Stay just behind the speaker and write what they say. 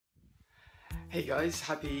Hey guys,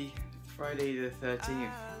 happy Friday the 13th.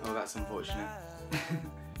 Oh, that's unfortunate.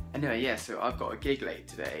 Anyway, yeah, so I've got a gig late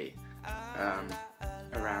today,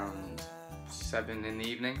 around 7 in the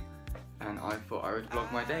evening, and I thought I would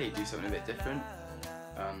vlog my day, do something a bit different.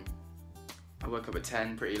 I woke up at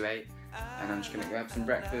 10 pretty late, and I'm just going to grab some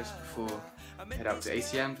breakfast before I head out to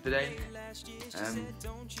ACM for the day.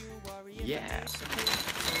 Yeah.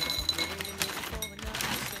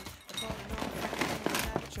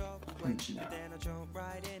 Crunchy nut.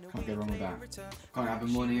 Can't go wrong with that. Can't have a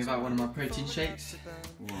morning without one of my protein shakes.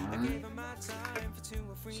 1,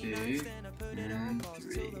 2, and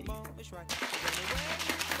 3.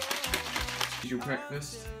 Usual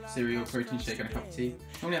breakfast, cereal, protein shake and a cup of tea.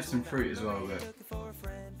 Normally have some fruit as well, but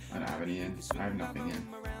I don't have any in. I have nothing in.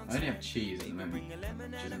 I only have cheese at the moment,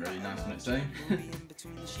 which isn't really nice on its own.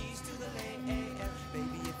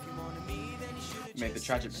 Made the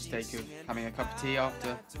tragic mistake of having a cup of tea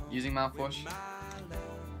after using mouthwash.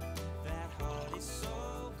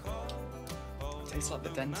 Tastes like the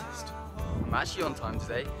dentist. I'm actually on time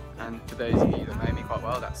today, and for those of you that know me quite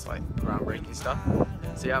well, that's like groundbreaking stuff.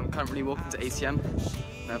 So yeah, I'm currently walking to ACM.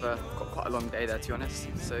 I've got quite a long day there, to be honest.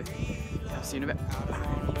 So yeah, I'll see you in a bit.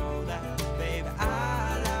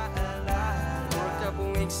 For a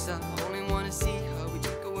couple weeks, I only wanna see her. We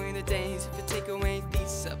took away the days if you take away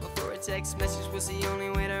pizza. Before a text message was the only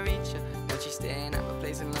way to reach her. Now she's staying at my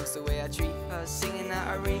place and loves the way I treat her. Singing out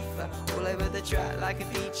Aretha, all over the track like a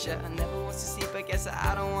feature. I never wants to sleep, I guess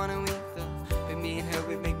I don't wanna either. But me and her,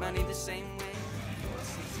 we make money the same way.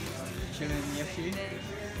 Chilling in the SU.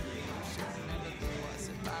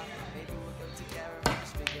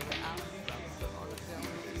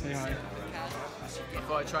 Say hi. I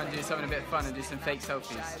thought I'd try and do something a bit fun and do some fake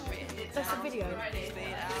selfies. That's a video. You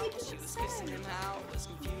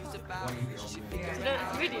know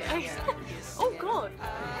that's a video? Oh god!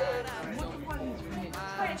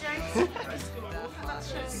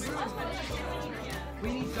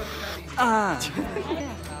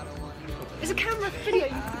 It's a camera video.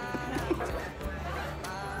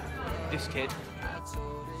 This kid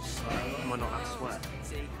might not have swear.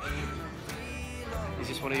 Is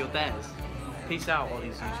this one of your dares? Peace out,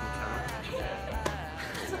 Ollie's usual camera.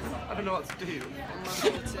 I don't know what to do.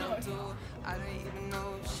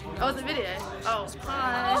 Oh, the video? Oh,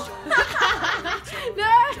 hi.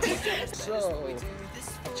 No! So,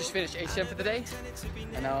 I've just finished ACM for the day,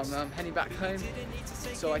 and now I'm heading back home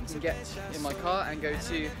so I can get in my car and go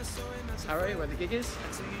to Harrow, where the gig is.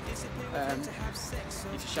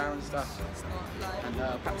 Need to shower and stuff, and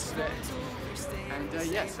practice a bit. And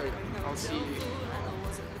yeah, so I'll see you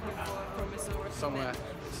somewhere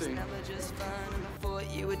soon.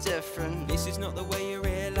 You were different. This is not the way you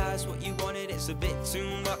realise what you wanted. It's a bit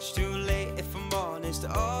too much, too late. If I'm honest,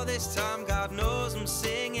 all this time, God knows I'm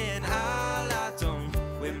singing. I don't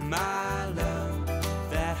with my love.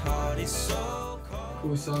 That heart is so cold.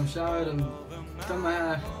 Cool, so I'm showered and done my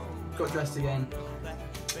hair, got dressed again,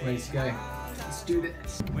 ready to go. Let's do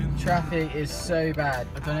this. Traffic is so bad.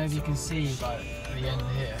 I don't know if you can see, but at the end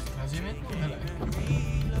here. Can I zoom in? Hello.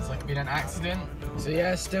 It's like been an accident. So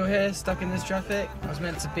yeah, still here, stuck in this traffic. I was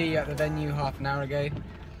meant to be at the venue half an hour ago,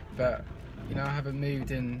 but you know, I haven't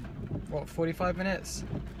moved in, what, 45 minutes?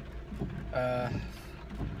 I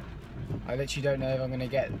literally don't know if I'm going to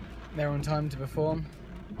get there on time to perform,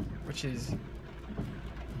 which is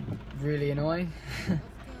really annoying.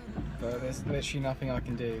 But there's literally nothing I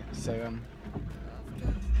can do, so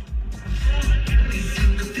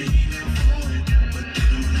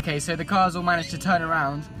Okay, so the cars all managed to turn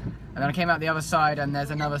around, and then I came out the other side and there's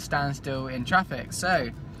another standstill in traffic, so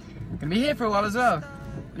I'm gonna be here for a while as well.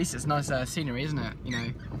 At least it's nice scenery, isn't it? You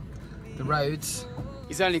know, the roads.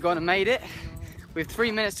 He's only gone and made it with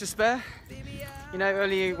 3 minutes to spare. You know,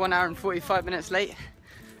 only 1 hour and 45 minutes late,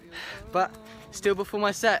 but still before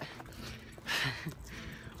my set.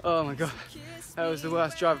 Oh my god, that was the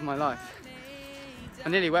worst drive of my life. I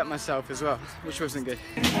nearly wet myself as well, which wasn't good.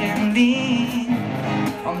 Can lean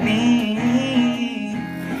on me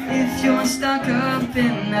if you're stuck up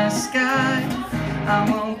in the sky. I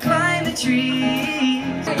won't climb the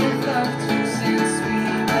trees. I've loved you since we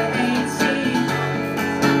were 18.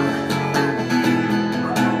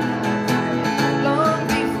 Long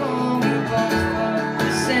before we both thought the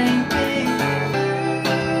same thing.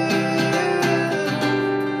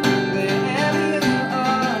 Wherever you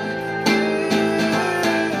are,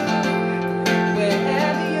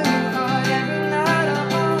 wherever you are, every night I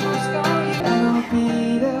almost call you. And I'll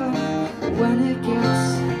be there when it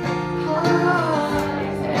gets hard.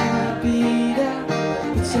 And I'll be there to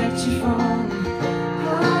protect you from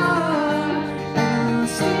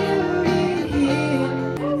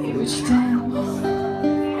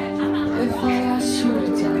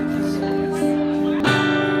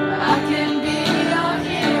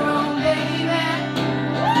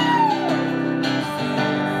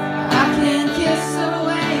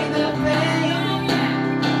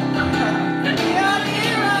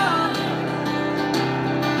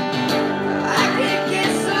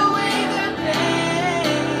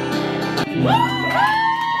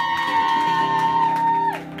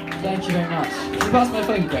Where's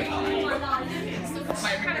my phone quick?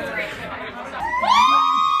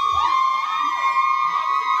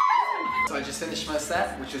 So I just finished my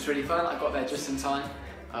set, which was really fun. I got there just in time.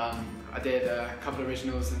 I did a couple of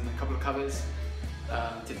originals and a couple of covers.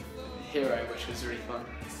 Did Hero, which was really fun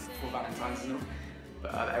for Valentine's and all.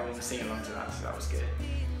 But everyone was singing along to that, so that was good.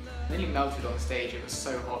 I nearly melted on stage. It was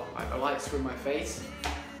so hot. Like, the lights were in my face.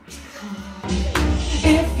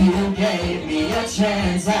 If you gave me a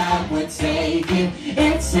chance, I would take it.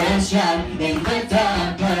 It's a shot in the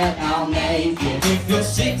dark, but I'll make it. If you're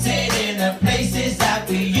sitting in the places that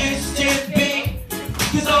we used to be,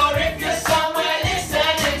 or if you're somewhere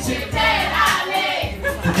listening to Dead Ollie,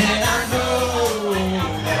 then I know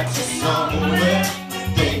that you're somewhere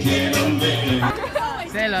thinking of me.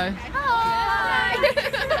 Say hello. Hi!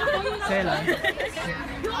 Say hello.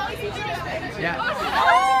 Yeah.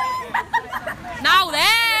 Now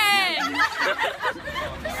then!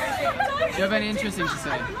 Do you have any interesting to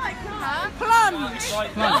say? Huh? Plunge!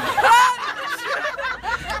 Plunge.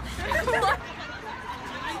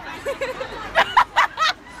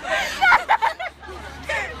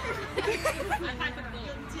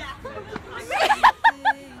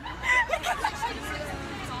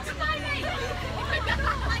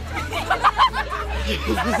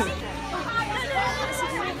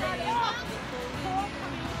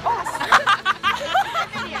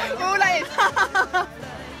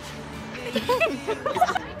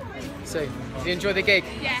 So, did you enjoy the gig?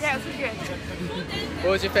 Yeah, it was good.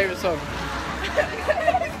 What was your favourite song?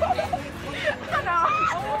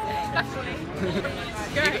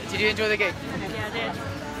 Did you enjoy the gig? Yeah, I did.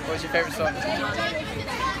 What was your favourite song?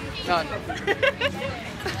 None.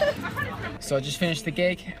 So I just finished the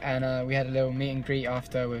gig and we had a little meet and greet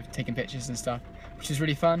after with taking pictures and stuff, which was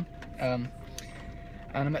really fun.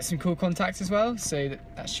 And I met some cool contacts as well, so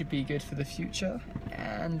that should be good for the future.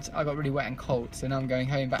 And I got really wet and cold, so now I'm going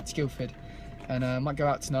home back to Guildford. And I might go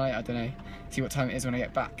out tonight, I don't know, see what time it is when I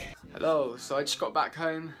get back. Hello, so I just got back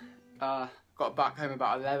home. Got back home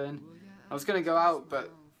about 11. I was going to go out,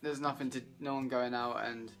 but there's no one going out,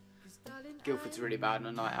 and Guildford's really bad on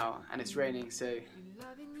a night out, and it's raining, so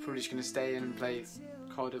I'm probably just going to stay in and play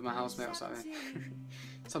COD with my housemate or something.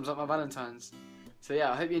 Sums up my Valentine's. So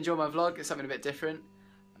yeah, I hope you enjoy my vlog. It's something a bit different.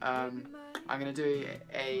 I'm going to do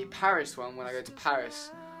a Paris one when I go to Paris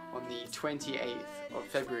on the 28th of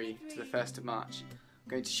February to the 1st of March. I'm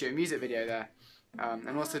going to shoot a music video there.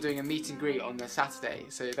 I'm also doing a meet and greet on the Saturday,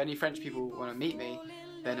 so if any French people want to meet me,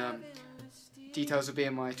 then details will be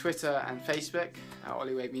on my Twitter and Facebook at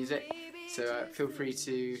Ollie Music, so feel free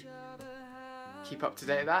to keep up to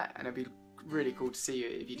date with that, and it'll be really cool to see you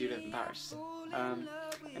if you do live in Paris. And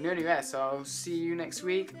you're only there, so I'll see you next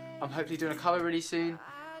week. I'm hopefully doing a cover really soon.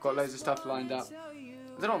 Got loads of stuff lined up.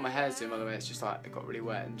 I don't know what my hair's doing, by the way. It's just like it got really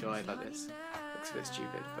wet and dry like this. Looks a bit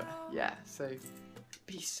stupid, but yeah. So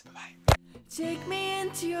peace. Bye bye. Take me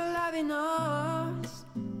into your loving arms.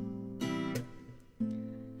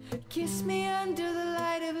 Kiss me under the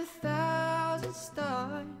light of 1,000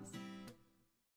 stars.